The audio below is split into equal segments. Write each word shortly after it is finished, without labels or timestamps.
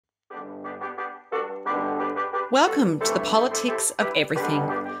Welcome to the Politics of Everything.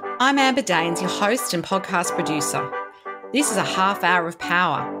 I'm Amber Daines, your host and podcast producer. This is a half hour of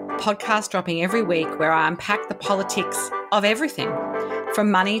power, a podcast dropping every week where I unpack the politics of everything, from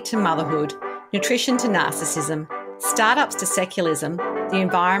money to motherhood, nutrition to narcissism, startups to secularism, the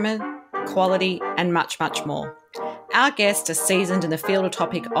environment, equality, and much, much more. Our guests are seasoned in the field or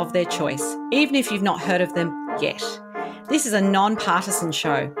topic of their choice, even if you've not heard of them yet. This is a non-partisan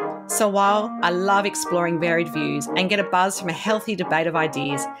show. So while I love exploring varied views and get a buzz from a healthy debate of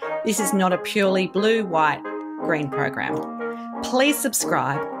ideas, this is not a purely blue, white, green program. Please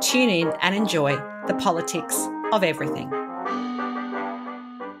subscribe, tune in and enjoy the politics of everything.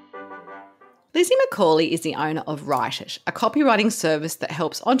 Lizzie Macaulay is the owner of Write It, a copywriting service that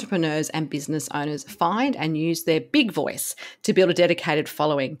helps entrepreneurs and business owners find and use their big voice to build a dedicated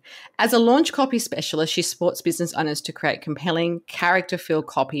following. As a launch copy specialist, she supports business owners to create compelling, character-filled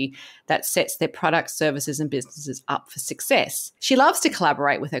copy that sets their products, services, and businesses up for success. She loves to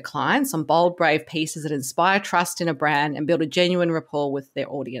collaborate with her clients on bold, brave pieces that inspire trust in a brand and build a genuine rapport with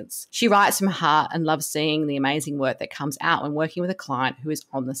their audience. She writes from her heart and loves seeing the amazing work that comes out when working with a client who is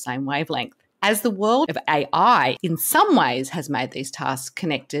on the same wavelength. As the world of AI in some ways has made these tasks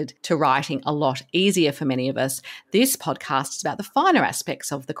connected to writing a lot easier for many of us, this podcast is about the finer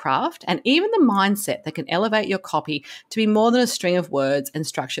aspects of the craft and even the mindset that can elevate your copy to be more than a string of words and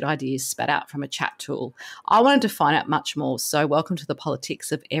structured ideas spat out from a chat tool. I wanted to find out much more, so welcome to the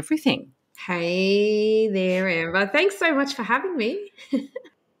Politics of Everything. Hey there, Amber. Thanks so much for having me.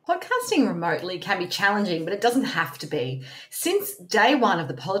 Podcasting remotely can be challenging, but it doesn't have to be. Since day one of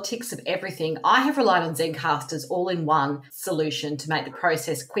the Politics of Everything, I have relied on Zencastr's all-in-one solution to make the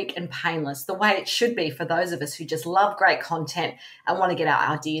process quick and painless, the way it should be for those of us who just love great content and want to get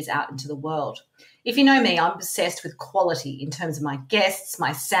our ideas out into the world. If you know me, I'm obsessed with quality in terms of my guests,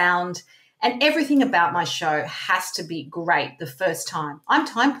 my sound, and everything about my show has to be great the first time. I'm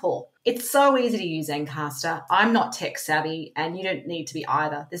time poor. It's so easy to use Zencastr. I'm not tech savvy and you don't need to be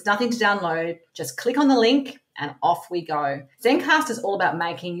either. There's nothing to download. Just click on the link and off we go. Zencastr is all about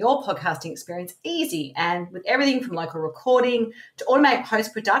making your podcasting experience easy, and with everything from local recording to automatic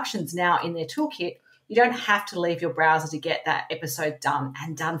post-productions now in their toolkit, you don't have to leave your browser to get that episode done,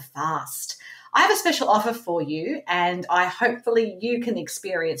 and done fast. I have a special offer for you, and hopefully you can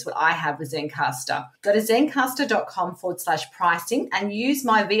experience what I have with Zencastr. Go to zencastr.com/pricing and use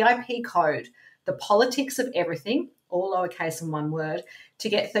my VIP code, the Politics of Everything, all lowercase and one word, to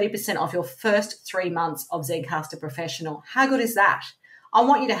get 30% off your first 3 months of Zencastr Professional. How good is that? I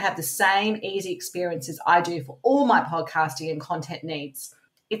want you to have the same easy experiences I do for all my podcasting and content needs.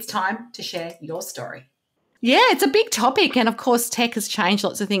 It's time to share your story. Yeah, it's a big topic. And of course, tech has changed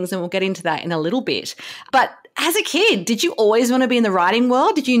lots of things, and we'll get into that in a little bit. But as a kid, did you always want to be in the writing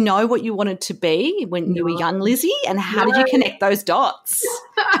world? Did you know what you wanted to be when you were young, Lizzie? And how did you connect those dots?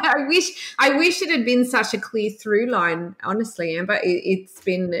 I wish it had been such a clear through line, honestly, Amber. It's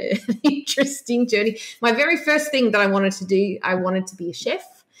been an interesting journey. My very first thing that I wanted to do, I wanted to be a chef.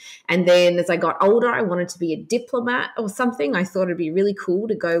 And then as I got older, I wanted to be a diplomat or something. I thought it'd be really cool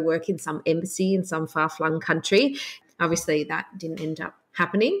to go work in some embassy in some far-flung country. Obviously, that didn't end up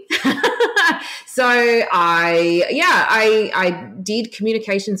happening. So I did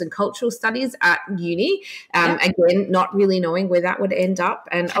communications and cultural studies at uni. Again, not really knowing where that would end up.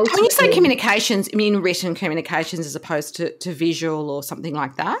 And when you say communications, you mean written communications as opposed to visual or something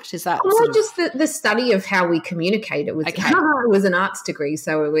like that? Is that just the study of how we communicate? It was It was an arts degree,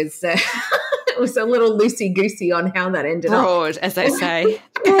 so it was it was a little loosey-goosey on how that ended up. Broad, as they say.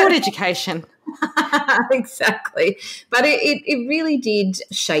 Broad education. Exactly. But it really did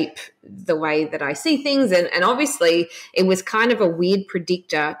shape the way that I see things. And obviously it was kind of a weird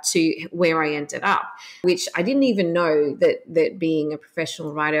predictor to where I ended up, which I didn't even know that being a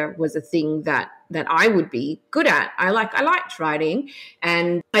professional writer was a thing that I would be good at. I liked writing,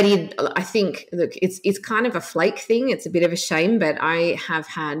 and I think, look, it's kind of a flake thing. It's a bit of a shame, but I have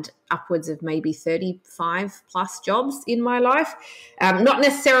had upwards of maybe 35 plus jobs in my life. Not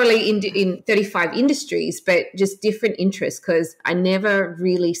necessarily in 35 industries, but just different interests, because I never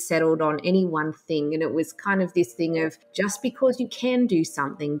really settled on any one thing. And it was kind of this thing of just because you can do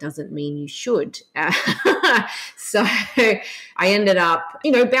something doesn't mean you should. So I ended up,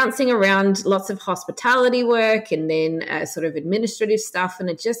 bouncing around lots of hospitality work and then sort of administrative stuff. And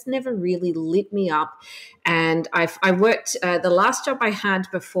it just never really lit me up. And I worked, the last job I had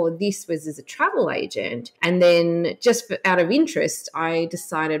before this was as a travel agent. And then just out of interest, I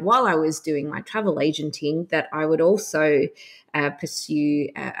decided while I was doing my travel agenting that I would also pursue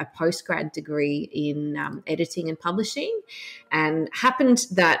a postgrad degree in editing and publishing. And happened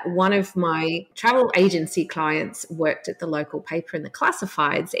that one of my travel agency clients worked at the local paper in the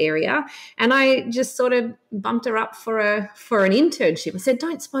classifieds area, and I just sort of bumped her up for an internship. I said,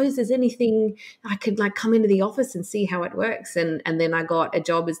 "Don't suppose there's anything I could like come into the office and see how it works." And then I got a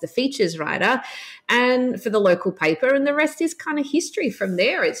job as the features writer and for the local paper, and the rest is kind of history from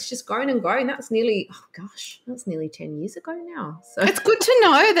there. It's just grown and grown. That's nearly 10 years ago now. So it's good to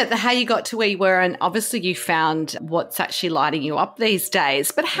know that how you got to where you were, and obviously you found what's actually lighting you up these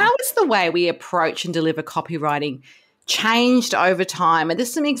days. But how has the way we approach and deliver copywriting changed over time? And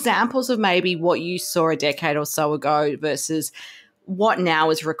there's some examples of maybe what you saw a decade or so ago versus what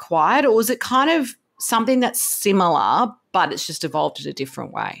now is required, or is it kind of something that's similar but it's just evolved in a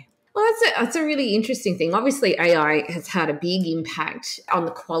different way? Well, that's a really interesting thing. Obviously, AI has had a big impact on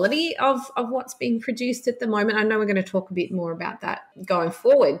the quality of what's being produced at the moment. I know we're going to talk a bit more about that going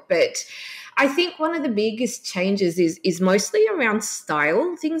forward, but I think one of the biggest changes is mostly around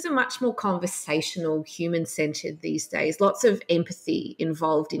style. Things are much more conversational, human-centered these days. Lots of empathy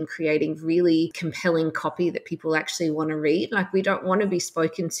involved in creating really compelling copy that people actually want to read. Like, we don't want to be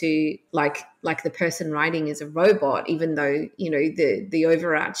spoken to like the person writing is a robot, even though, you know, the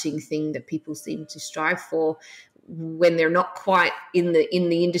overarching thing that people seem to strive for when they're not quite in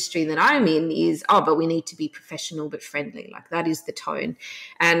the industry that I'm in is, but we need to be professional but friendly. Like, that is the tone,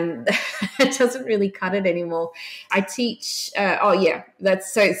 and it doesn't really cut it anymore. I teach.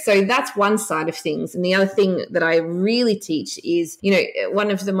 That's one side of things, and the other thing that I really teach is, you know,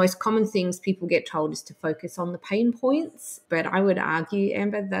 one of the most common things people get told is to focus on the pain points. But I would argue,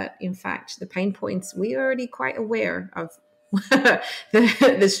 Amber, that in fact the pain points we're already quite aware of.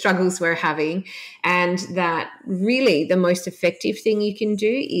 the struggles we're having, and that really the most effective thing you can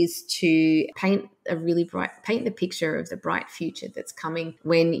do is to paint the picture of the bright future that's coming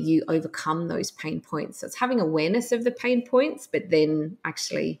when you overcome those pain points. So it's having awareness of the pain points, but then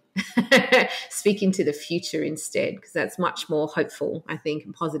actually speaking to the future instead, because that's much more hopeful, I think,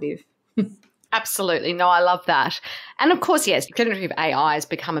 and positive. Absolutely. No, I love that. And of course, yes, generative AI has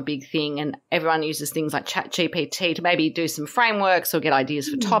become a big thing, and everyone uses things like ChatGPT to maybe do some frameworks or get ideas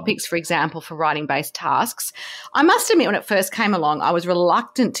for topics, for example, for writing-based tasks. I must admit, when it first came along, I was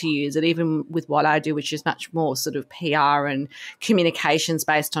reluctant to use it, even with what I do, which is much more sort of PR and communications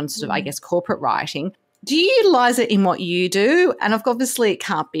based on sort of, I guess, corporate writing. Do you utilize it in what you do? And obviously it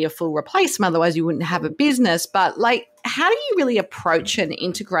can't be a full replacement, otherwise you wouldn't have a business. But like, how do you really approach and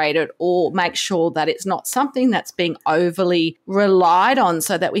integrate it, or make sure that it's not something that's being overly relied on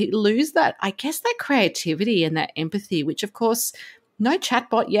so that we lose that, I guess, that creativity and that empathy, which of course no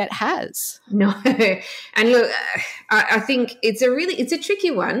chatbot yet has. No. And look, I think it's a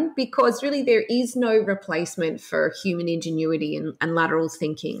tricky one, because really there is no replacement for human ingenuity and lateral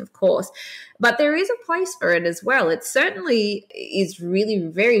thinking, of course. But there is a place for it as well. It certainly is really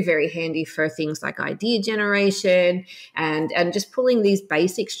very, very handy for things like idea generation and just pulling these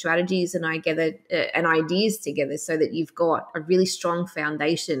basic strategies and ideas together so that you've got a really strong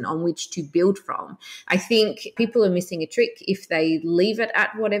foundation on which to build from. I think people are missing a trick if they leave it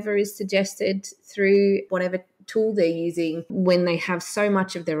at whatever is suggested through whatever tool they're using, when they have so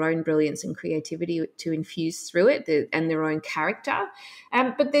much of their own brilliance and creativity to infuse through it and their own character.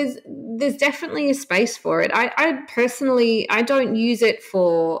 But there's definitely a space for it. I personally, I don't use it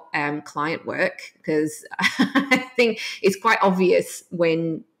for client work, because I think it's quite obvious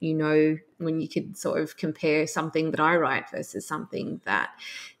when you can sort of compare something that I write versus something that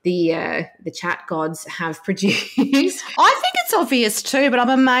the chat gods have produced. I think it's obvious too, but I'm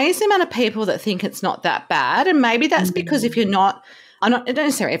amazed the amount of people that think it's not that bad. And maybe that's because if you're not, I don't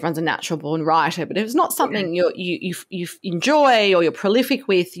necessarily everyone's a natural born writer, but if it's not something you enjoy or you're prolific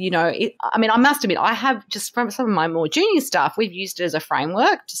with, I mean, I must admit, I have, just from some of my more junior stuff, we've used it as a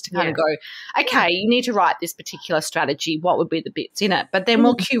framework just to kind of go, okay, you need to write this particular strategy. What would be the bits in it? But then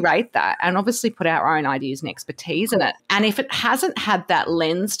we'll curate that and obviously put our own ideas and expertise in it. And if it hasn't had that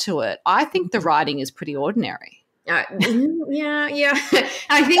lens to it, I think the writing is pretty ordinary. I think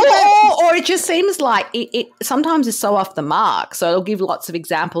or it just seems like it sometimes is so off the mark. So it'll give lots of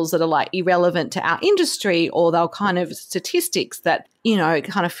examples that are like irrelevant to our industry, or they'll kind of statistics that,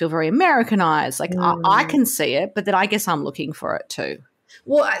 kind of feel very Americanized. Like I can see it, but then I guess I'm looking for it too.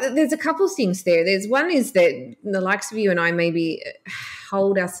 Well, there's a couple of things there. There's one is that the likes of you and I maybe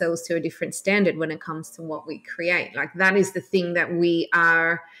hold ourselves to a different standard when it comes to what we create. Like, that is the thing that we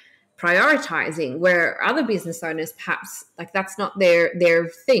are prioritizing, where other business owners perhaps, like, that's not their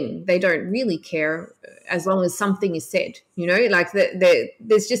thing. They don't really care as long as something is said, like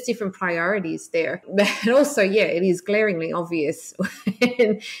there's just different priorities there. But also, yeah, it is glaringly obvious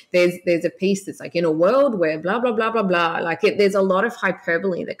when there's a piece that's like, in a world where blah, blah, blah, blah, blah, like there's a lot of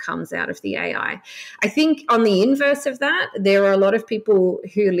hyperbole that comes out of the AI. I think on the inverse of that, there are a lot of people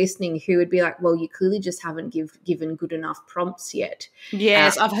who are listening who would be like, well, you clearly just haven't given good enough prompts yet.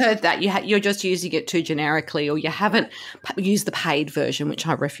 Yes, I've heard that. You're just using it too generically, or you haven't used the paid version, which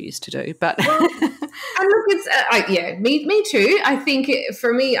I refuse to do. But well, and look, it's me too. I think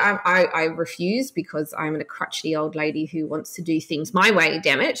for me, I refuse because I'm a crutchy old lady who wants to do things my way.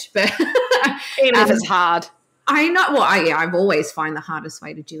 Damn it! But even if it's hard. I know. Well, I've always find the hardest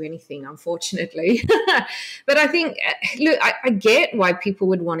way to do anything, unfortunately. But I think, look, I get why people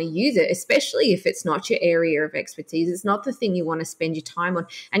would want to use it, especially if it's not your area of expertise. It's not the thing you want to spend your time on,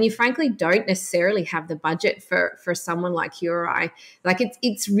 and you frankly don't necessarily have the budget for someone like you or I. Like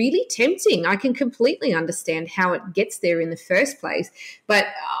it's really tempting. I can completely understand how it gets there in the first place, but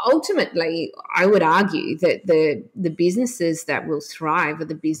ultimately, I would argue that the businesses that will thrive are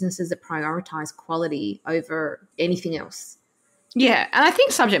the businesses that prioritize quality over anything else. Yeah, and I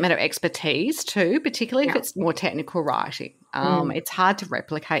think subject matter expertise too, particularly if it's more technical writing. It's hard to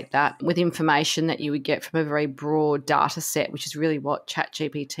replicate that with information that you would get from a very broad data set, which is really what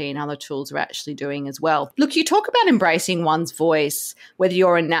ChatGPT and other tools are actually doing as well. Look, you talk about embracing one's voice, whether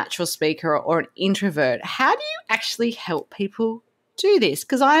you're a natural speaker or an introvert. How do you actually help people do this?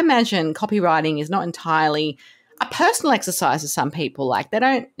 Because I imagine copywriting is not entirely a personal exercise for some people. Like, they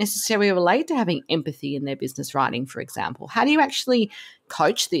don't necessarily relate to having empathy in their business writing, for example. How do you actually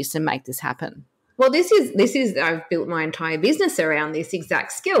coach this and make this happen? Well, this is I've built my entire business around this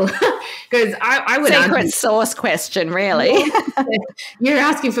exact skill, because I would secret sauce question, really. You're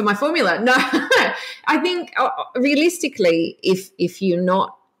asking for my formula. No, I think realistically, if you're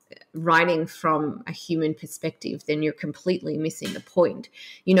not writing from a human perspective, then you're completely missing the point.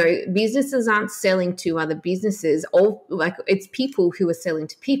 Businesses aren't selling to other businesses, or like it's people who are selling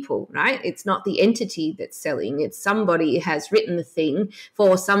to people, right? It's not the entity that's selling. It's somebody has written the thing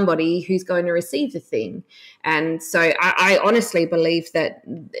for somebody who's going to receive the thing. And so I honestly believe that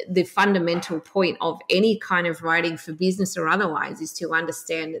the fundamental point of any kind of writing for business or otherwise is to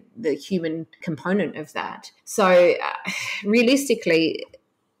understand the human component of that. So realistically,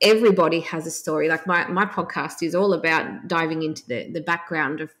 everybody has a story. Like my podcast is all about diving into the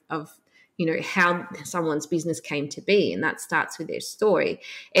background of how someone's business came to be, and that starts with their story.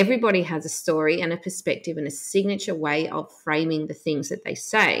 Everybody has a story and a perspective and a signature way of framing the things that they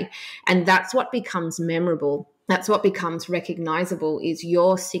say, and that's what becomes memorable. That's what becomes recognizable, is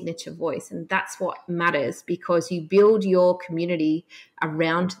your signature voice, and that's what matters, because you build your community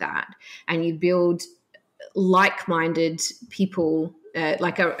around that, and you build like-minded people,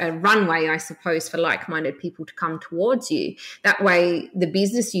 like a runway, I suppose, for like-minded people to come towards you. That way, the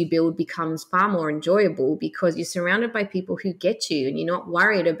business you build becomes far more enjoyable because you're surrounded by people who get you, and you're not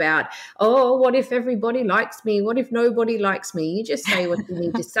worried about, oh, what if everybody likes me? What if nobody likes me? You just say what you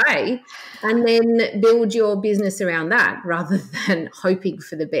need to say and then build your business around that, rather than hoping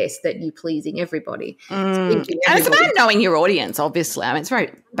for the best that you're pleasing everybody. And it's about knowing your audience, obviously. I mean, it's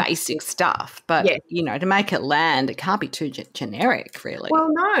very basic stuff, but, to make it land, it can't be too generic. Really? Well,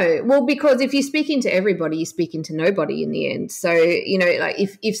 no. Well, because if you're speaking to everybody, you're speaking to nobody in the end. So, like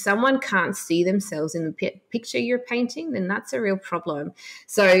if someone can't see themselves in the picture you're painting, then that's a real problem.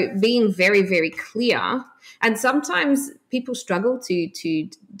 So being very, very clear, and sometimes people struggle to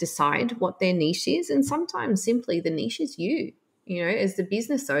decide what their niche is, and sometimes simply the niche is you. As the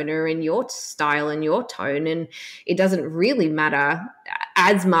business owner, and your style and your tone, and it doesn't really matter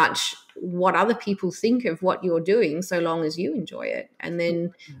as much what other people think of what you're doing, so long as you enjoy it. And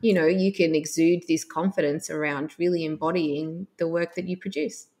then, you can exude this confidence around really embodying the work that you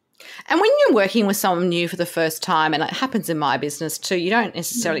produce. And when you're working with someone new for the first time, and it happens in my business too, you don't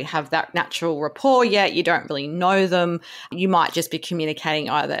necessarily have that natural rapport yet. You don't really know them. You might just be communicating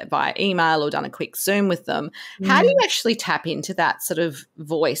either via email or done a quick Zoom with them. How do you actually tap into that sort of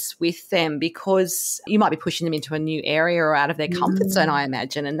voice with them? Because you might be pushing them into a new area or out of their comfort zone, I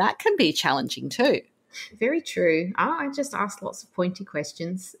imagine, and that can be challenging too. Very true. I just ask lots of pointy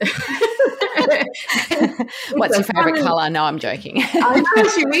questions. What's your favourite colour? No, I'm joking. I know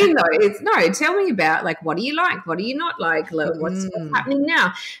what you mean, though. Tell me about, like, what do you like? What do you not like? What's happening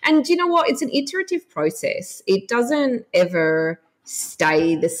now? And you know what? It's an iterative process. It doesn't ever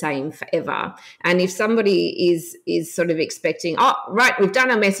stay the same forever. And if somebody is sort of expecting, oh, right, we've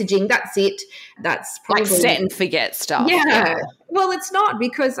done our messaging, that's it, that's probably like set and forget stuff. Yeah. Well, it's not,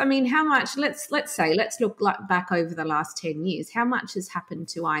 because I mean, how much? Let's look back over the last 10 years. How much has happened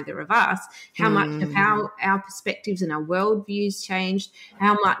to either of us? How much have our perspectives and our worldviews changed?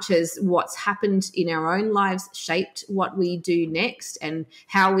 How much has what's happened in our own lives shaped what we do next and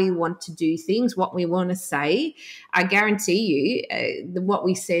how we want to do things, what we want to say? I guarantee you, what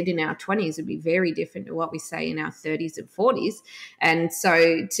we said in our 20s would be very different to what we say in our 30s and 40s. And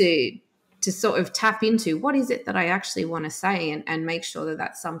so to sort of tap into what is it that I actually want to say, and make sure that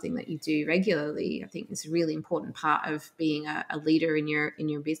that's something that you do regularly, I think is a really important part of being a leader in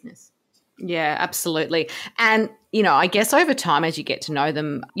your business. Yeah, absolutely. And, you know, I guess over time, as you get to know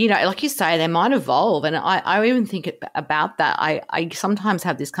them, you know, like you say, they might evolve. And I even think about that. I sometimes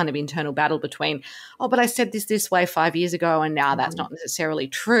have this kind of internal battle between, oh, but I said this way 5 years ago and now that's not necessarily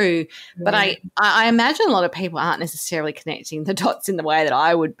true. Yeah. But I imagine a lot of people aren't necessarily connecting the dots in the way that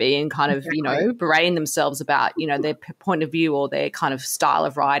I would be, and kind of, you know, berating themselves about, you know, their point of view or their kind of style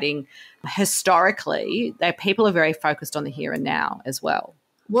of writing. Historically, people are very focused on the here and now as well.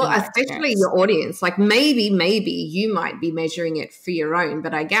 Well, especially your audience. Like maybe you might be measuring it for your own,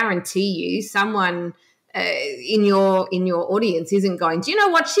 but I guarantee you someone in your audience isn't going, do you know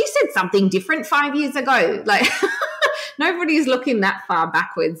what? She said something different 5 years ago. Like nobody's looking that far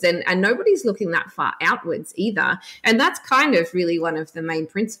backwards, and nobody's looking that far outwards either. And that's kind of really one of the main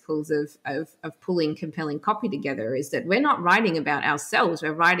principles of pulling compelling copy together, is that we're not writing about ourselves,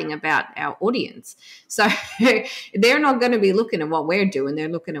 we're writing about our audience. So they're not going to be looking at what we're doing, they're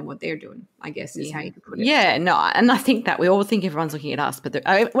looking at what they're doing, I guess is how you put it. Yeah, no, and I think that we all think everyone's looking at us, but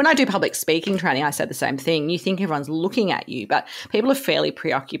when I do public speaking training, I said the same thing. You think everyone's looking at you, but people are fairly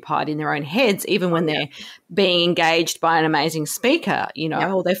preoccupied in their own heads, even when they're being engaged by an amazing speaker, you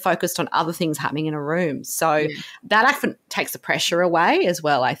know, or they're focused on other things happening in a room. So that often takes the pressure away as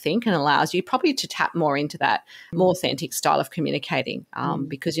well, I think, and allows you probably to tap more into that more authentic style of communicating,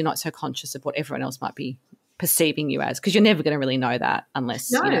 because you're not so conscious of what everyone else might be perceiving you as, because you're never going to really know that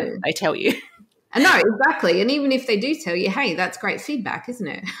unless you know, they tell you. No, exactly. And even if they do tell you, hey, that's great feedback, isn't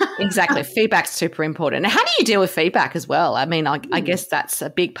it? Exactly. Feedback's super important. And how do you deal with feedback as well? I mean, I guess that's a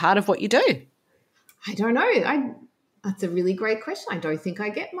big part of what you do. I don't know. That's a really great question. I don't think I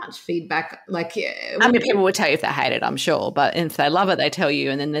get much feedback. Like, I mean, people would tell you if they hate it, I'm sure, but if they love it, they tell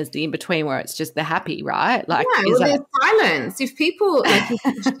you. And then there's the in between where it's just they're happy, right? Like, there's silence. If people, like,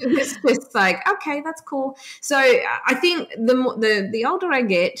 it's just like, okay, that's cool. So I think the older I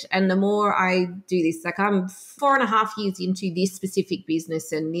get and the more I do this, like I'm 4.5 years into this specific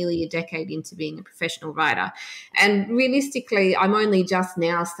business and nearly a decade into being a professional writer. And realistically, I'm only just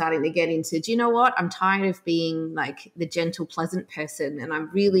now starting to get into, do you know what? I'm tired of being like the gentle, pleasant person, and I'm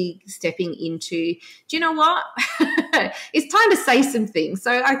really stepping into, do you know what? It's time to say some things.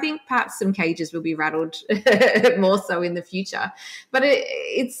 So I think perhaps some cages will be rattled more so in the future. But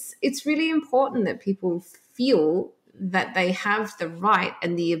it's really important that people feel that they have the right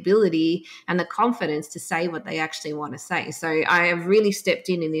and the ability and the confidence to say what they actually want to say. So I have really stepped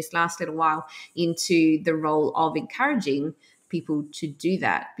in this last little while into the role of encouraging people to do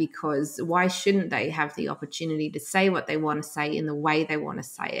that, because why shouldn't they have the opportunity to say what they want to say in the way they want to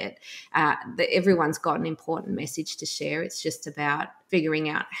say it? Everyone's got an important message to share. It's just about figuring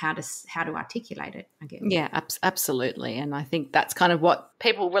out how to articulate it, I guess. Yeah, absolutely. And I think that's kind of what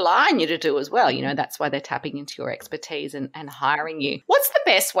people rely on you to do as well. You know, that's why they're tapping into your expertise and hiring you. What's the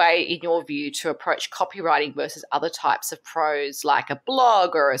best way, in your view, to approach copywriting versus other types of prose, like a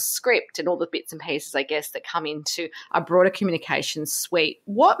blog or a script and all the bits and pieces, I guess, that come into a broader communication suite?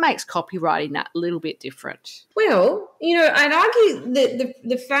 What makes copywriting that little bit different? Well, you know, I'd argue that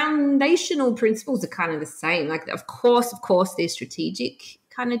the foundational principles are kind of the same. Like, of course, there's strategic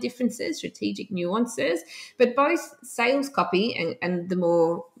kind of differences, strategic nuances, but both sales copy and the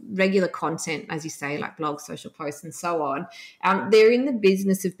more regular content, as you say, like blogs, social posts, and so on, they're in the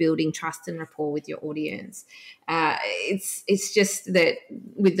business of building trust and rapport with your audience. It's just that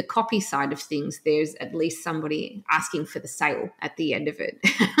with the copy side of things, there's at least somebody asking for the sale at the end of it.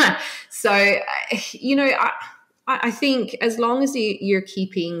 So, you know, I think as long as you're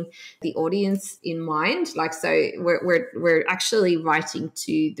keeping the audience in mind, like, so we're actually writing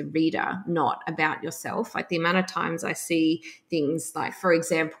to the reader, not about yourself. Like the amount of times I see things like, for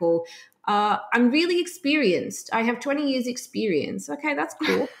example, I'm really experienced. I have 20 years experience. Okay, that's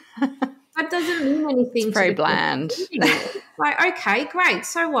cool. That doesn't mean anything. It's very bland. Like, okay, great.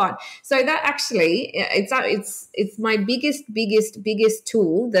 So what? So that actually, it's my biggest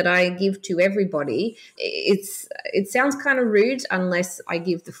tool that I give to everybody. It sounds kind of rude unless I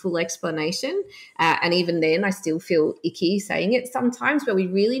give the full explanation, and even then, I still feel icky saying it sometimes. But we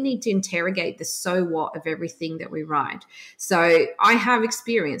really need to interrogate the so what of everything that we write. So I have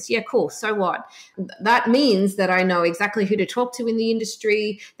experience. Yeah, cool. So what? That means that I know exactly who to talk to in the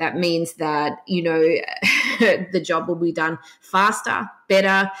industry. That means that, the job will be done faster,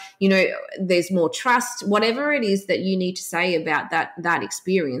 better, there's more trust, whatever it is that you need to say about that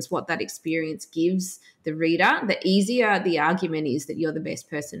experience, what that experience gives the reader, the easier the argument is that you're the best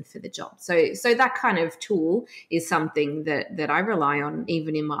person for the job. So that kind of tool is something that I rely on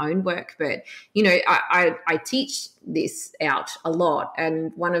even in my own work. But, I teach this out a lot.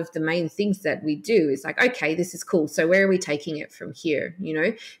 And one of the main things that we do is like, okay, this is cool. So where are we taking it from here?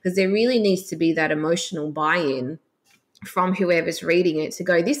 Because there really needs to be that emotional buy-in from whoever's reading it to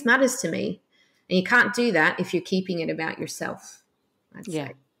go, this matters to me. And you can't do that if you're keeping it about yourself, I'd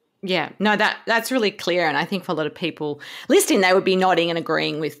say. Yeah, no, that's really clear. And I think for a lot of people listening, they would be nodding and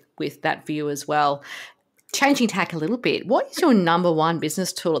agreeing with that view as well. Changing tack a little bit, what is your number one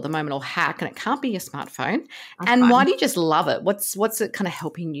business tool at the moment or hack? And it can't be your smartphone. And why do you just love it? What's it kind of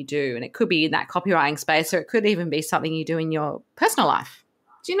helping you do? And it could be in that copywriting space, or it could even be something you do in your personal life.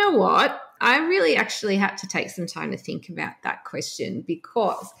 Do you know what? I really actually had to take some time to think about that question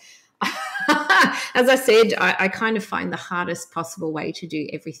because as I said, I kind of find the hardest possible way to do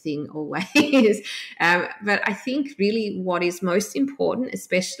everything always. But I think really what is most important,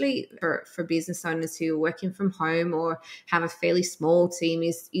 especially for business owners who are working from home or have a fairly small team,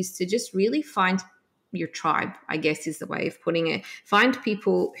 is to just really find your tribe, I guess is the way of putting it. Find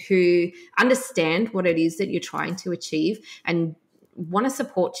people who understand what it is that you're trying to achieve and want to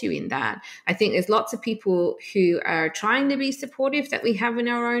support you in that. I think there's lots of people who are trying to be supportive that we have in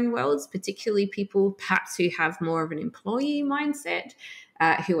our own worlds, particularly people perhaps who have more of an employee mindset,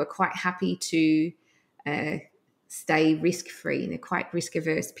 who are quite happy to stay risk-free, and they're quite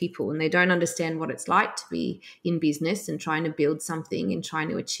risk-averse people, and they don't understand what it's like to be in business and trying to build something and trying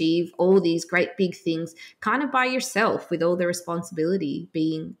to achieve all these great big things kind of by yourself with all the responsibility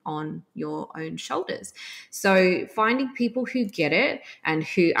being on your own shoulders. So finding people who get it and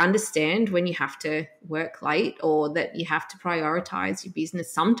who understand when you have to work late or that you have to prioritize your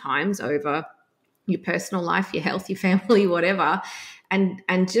business sometimes over your personal life, your health, your family, whatever,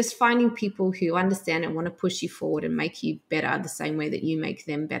 and just finding people who understand and want to push you forward and make you better the same way that you make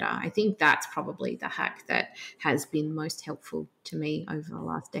them better. I think that's probably the hack that has been most helpful to me over the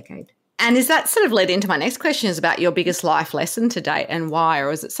last decade. And is that sort of led into my next question, is about your biggest life lesson to date and why, or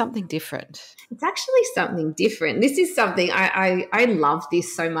is it something different? It's actually something different. This is something I love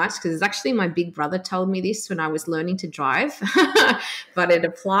this so much because it's actually my big brother told me this when I was learning to drive, but it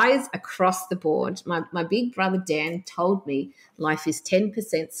applies across the board. My big brother Dan told me life is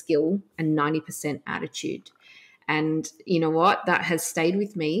 10% skill and 90% attitude. And you know what? That has stayed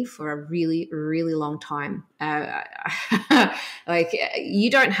with me for a really, really long time. Like, you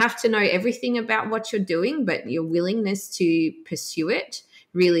don't have to know everything about what you're doing, but your willingness to pursue it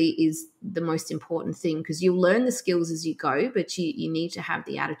really is the most important thing, because you'll learn the skills as you go, but you need to have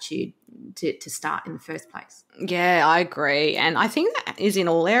the attitude to start in the first place. Yeah, I agree. And I think that is in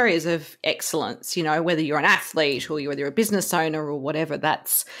all areas of excellence, whether you're an athlete or whether you're a business owner or whatever.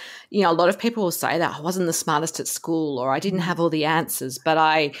 That's, a lot of people will say that I wasn't the smartest at school or I didn't have all the answers, but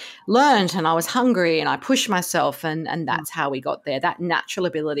I learned and I was hungry and I pushed myself and that's how we got there. That natural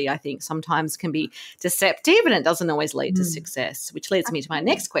ability, I think, sometimes can be deceptive and it doesn't always lead to success, which leads me to my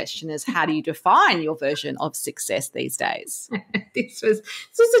next question is, how do you define your version of success these days? This was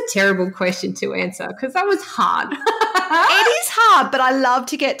a terrible question to answer because that was hard. It is hard, but I love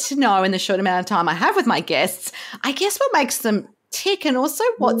to get to know in the short amount of time I have with my guests, I guess, what makes them tick and also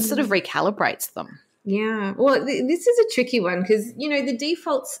what sort of recalibrates them. Yeah. Well, this is a tricky one because, the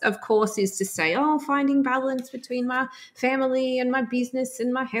default, of course, is to say, finding balance between my family and my business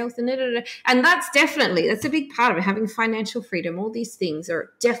and my health and And that's a big part of it, having financial freedom. All these things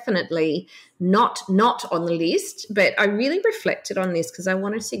are definitely not on the list. But I really reflected on this because I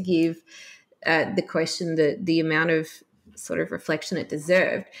wanted to give the question the amount of sort of reflection it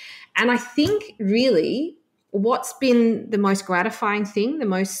deserved. And I think really what's been the most gratifying thing,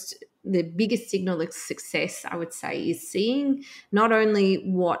 the biggest signal of success, I would say, is seeing not only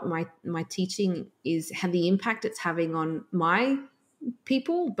what my teaching is, how the impact it's having on my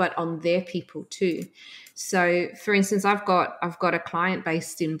people, but on their people too. So, for instance, I've got a client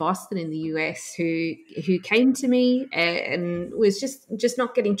based in Boston in the US who came to me and was just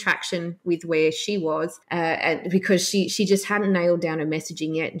not getting traction with where she was, and because she just hadn't nailed down her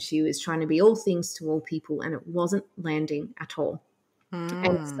messaging yet, and she was trying to be all things to all people, and it wasn't landing at all.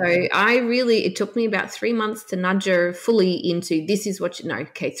 And so it took me about 3 months to nudge her fully into this is what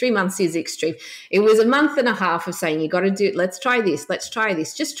 3 months is extreme. It was a month and a half of saying, you got to do it. Let's try this.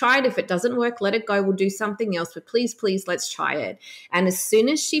 Just try it. If it doesn't work, let it go. We'll do something else. But please, let's try it. And as soon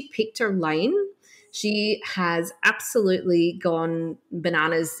as she picked her lane, she has absolutely gone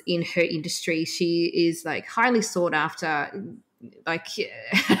bananas in her industry. She is like highly sought after, like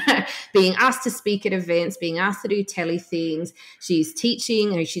being asked to speak at events, being asked to do tele things. She's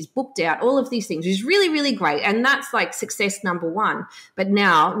teaching and she's booked out, all of these things, which is really, really great. And that's like success number one. But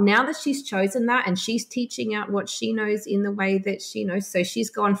now that she's chosen that and she's teaching out what she knows in the way that she knows, so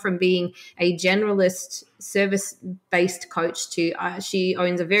she's gone from being a generalist service-based coach to she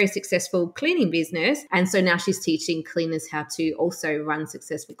owns a very successful cleaning business, and so now she's teaching cleaners how to also run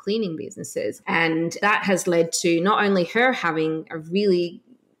successful cleaning businesses. And that has led to not only her having a really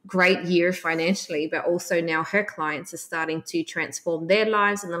great year financially, but also now her clients are starting to transform their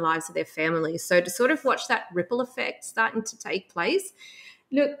lives and the lives of their families. So to sort of watch that ripple effect starting to take place,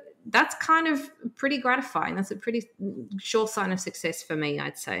 look, that's kind of pretty gratifying. That's a pretty sure sign of success for me,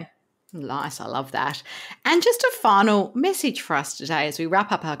 I'd say. Nice. I love that. And just a final message for us today as we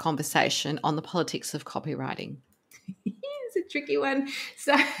wrap up our conversation on the politics of copywriting. It's a tricky one.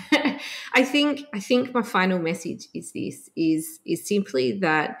 So I think my final message is this, is simply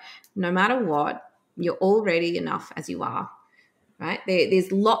that no matter what, you're already enough as you are. Right?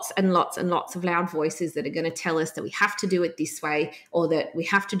 There's lots and lots and lots of loud voices that are going to tell us that we have to do it this way, or that we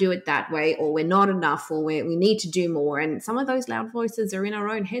have to do it that way, or we're not enough, or we need to do more. And some of those loud voices are in our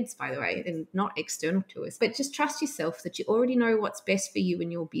own heads, by the way, and not external to us. But just trust yourself that you already know what's best for you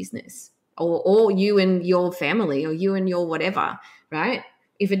and your business, or you and your family, or you and your whatever, right?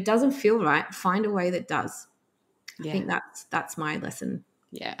 If it doesn't feel right, find a way that does. Yeah. I think that's my lesson.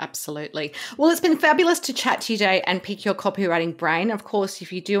 Yeah, absolutely. Well, it's been fabulous to chat to you today and pick your copywriting brain. Of course,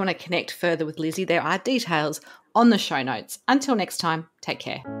 if you do want to connect further with Lizzie, there are details on the show notes. Until next time, take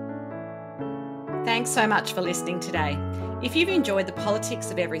care. Thanks so much for listening today. If you've enjoyed the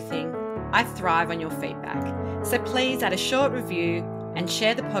politics of everything, I thrive on your feedback. So please add a short review and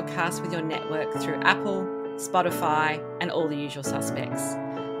share the podcast with your network through Apple, Spotify, and all the usual suspects.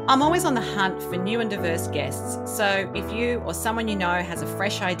 I'm always on the hunt for new and diverse guests, so if you or someone you know has a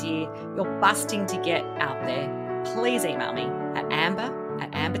fresh idea you're busting to get out there, please email me at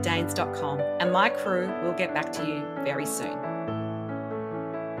amber@amberdanes.com and my crew will get back to you very soon.